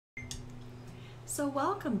So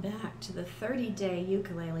welcome back to the 30-day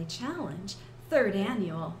ukulele challenge, third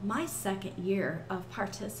annual, my second year of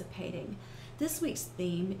participating. This week's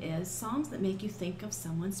theme is songs that make you think of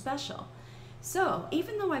someone special. So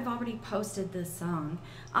even though I've already posted this song,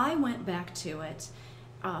 I went back to it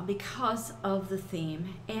because of the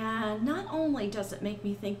theme. And not only does it make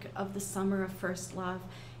me think of the summer of first love,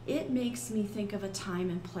 it makes me think of a time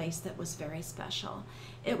and place that was very special.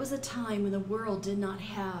 It was a time when the world did not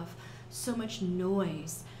have so much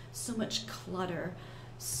noise, so much clutter,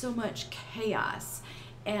 so much chaos.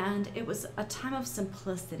 And it was a time of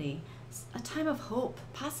simplicity, a time of hope,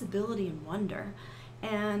 possibility, and wonder.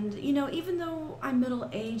 And, you know, even though I'm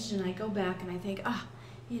middle-aged and I go back and I think,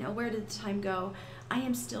 where did the time go? I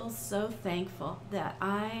am still so thankful that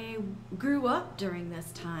I grew up during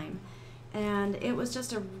this time. And it was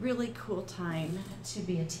just a really cool time to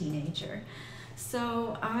be a teenager.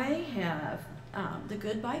 So I have The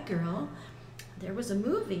Goodbye Girl. There was a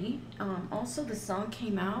movie. Also, the song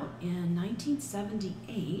came out in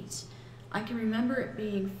 1978. I can remember it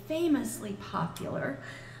being famously popular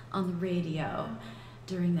on the radio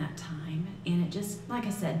during that time. And it just, like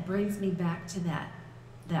I said, brings me back to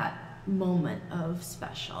that moment of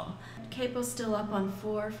special. Capo's still up on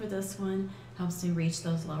 4 for this one. Helps me reach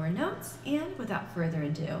those lower notes. And without further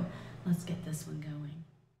ado, let's get this one going.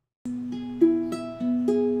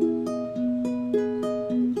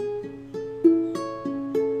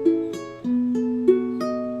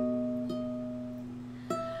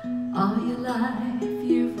 All your life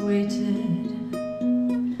you've waited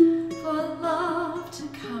for love to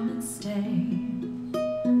come and stay.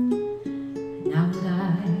 Now that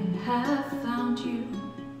I have found you,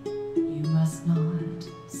 you must not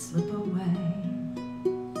slip away.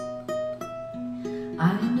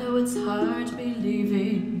 I know it's hard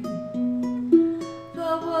believing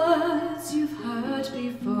the words you've heard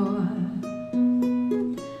before.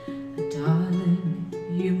 Darling,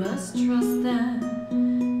 you must trust them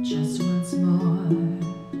just once more.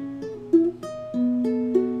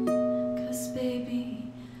 'Cause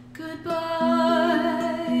baby, goodbye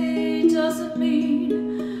doesn't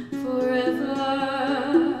mean forever.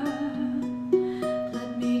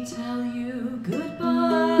 Let me tell you,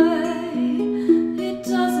 goodbye, it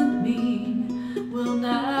doesn't mean we'll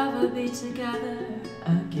never be together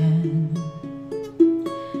again.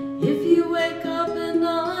 If you wake up and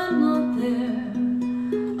I'm not there,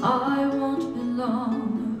 I won't be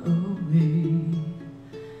long away.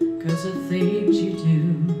 'Cause the things you do,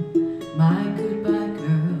 my goodbye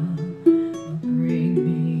girl, will bring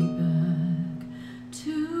me back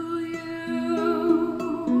to you.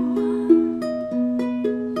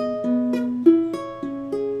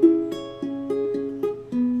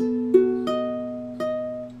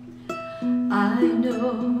 I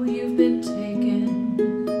know you've been taken,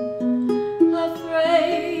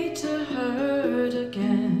 afraid to hurt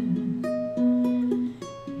again.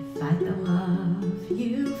 You fight the love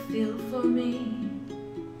you feel for me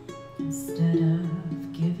instead of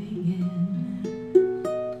giving in.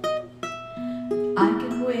 I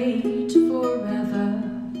can wait forever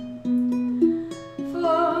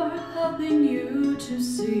for helping you to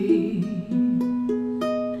see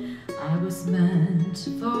I was meant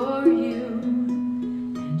for you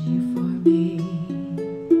and you for me.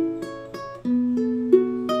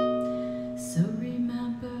 So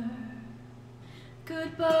remember,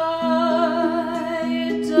 goodbye,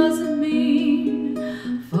 it doesn't mean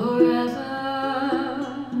forever.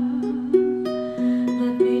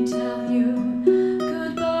 Let me tell you,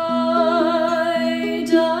 goodbye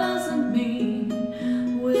doesn't mean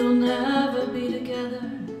we'll never be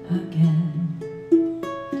together again.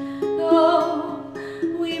 Though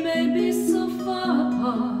we may be so far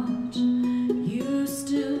apart, you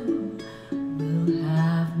still will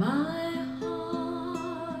have my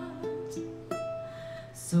heart.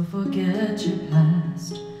 So forget your past.